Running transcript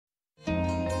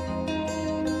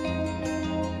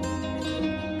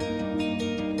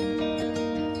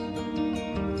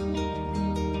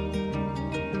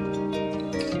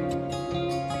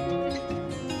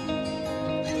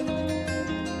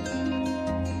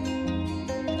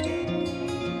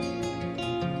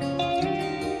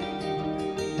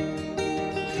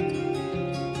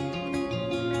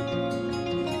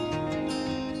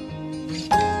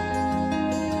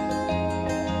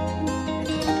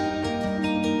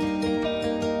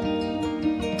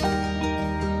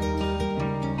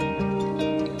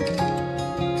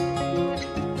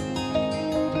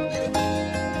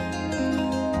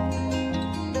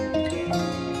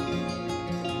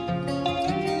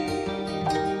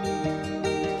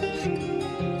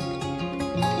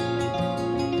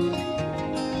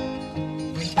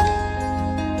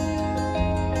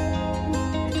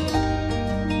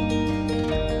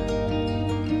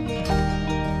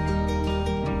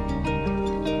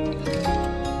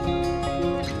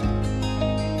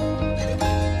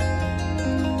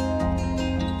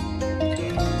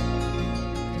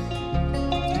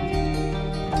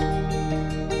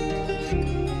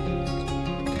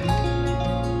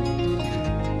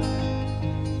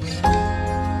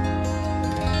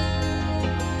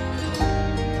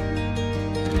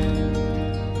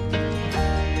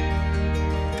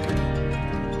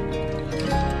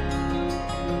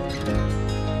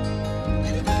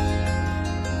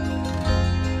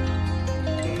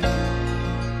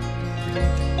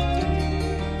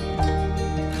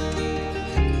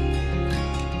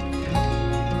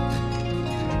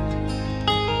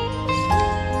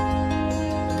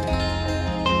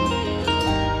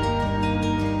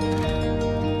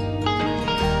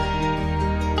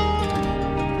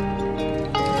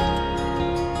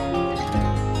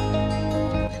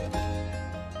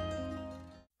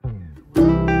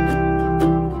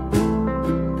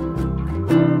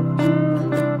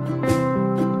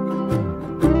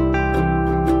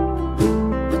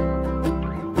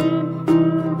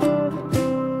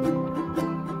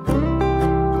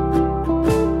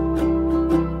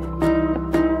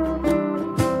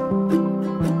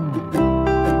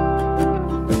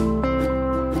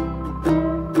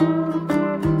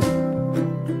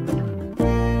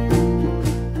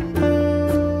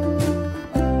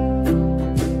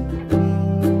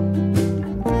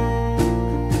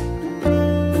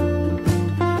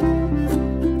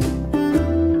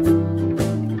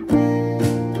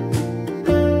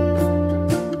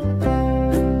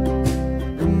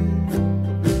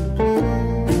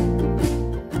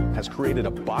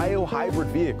hybrid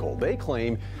vehicle. They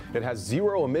claim it has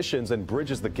zero emissions and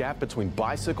bridges the gap between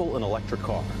bicycle and electric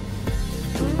car.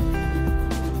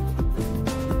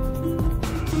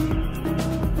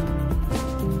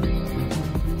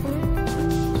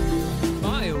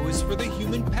 Bio is for the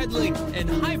human pedaling, and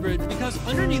hybrid because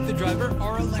underneath the driver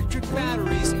are electric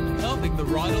batteries helping the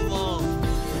ride along.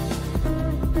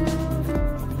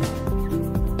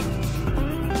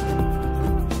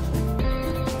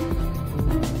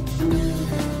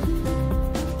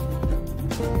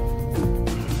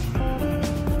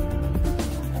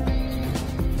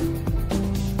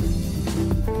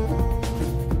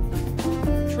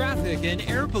 Traffic and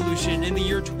air pollution in the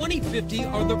year 2050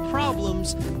 are the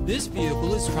problems this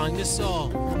vehicle is trying to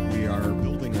solve. We are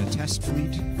building a test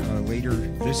fleet later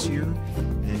this year,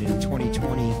 and in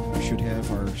 2020 we should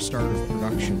have our start of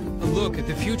production. A look at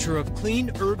the future of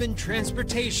clean urban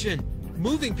transportation,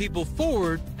 moving people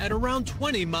forward at around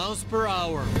 20 miles per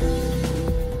hour.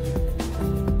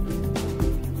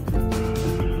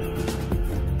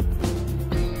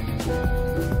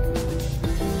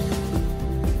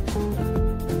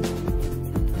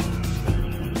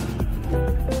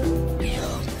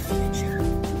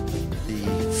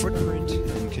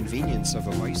 Convenience of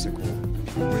a bicycle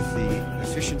with the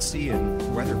efficiency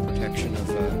and weather protection of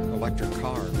an electric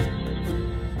car.